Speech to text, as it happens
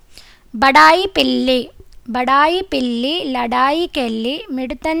బడాయి పిల్లి. బడాయి పిల్లి లడాయికెళ్ళి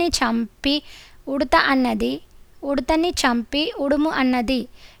మిడుతని చంపి ఉడుత అన్నది. ఉడుతని చంపి ఉడుము అన్నది.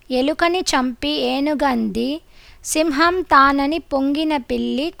 ఎలుకని చంపి ఏనుగంది. సింహం తానని పొంగిన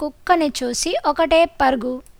పిల్లి కుక్కని చూసి ఒకటే పరుగు.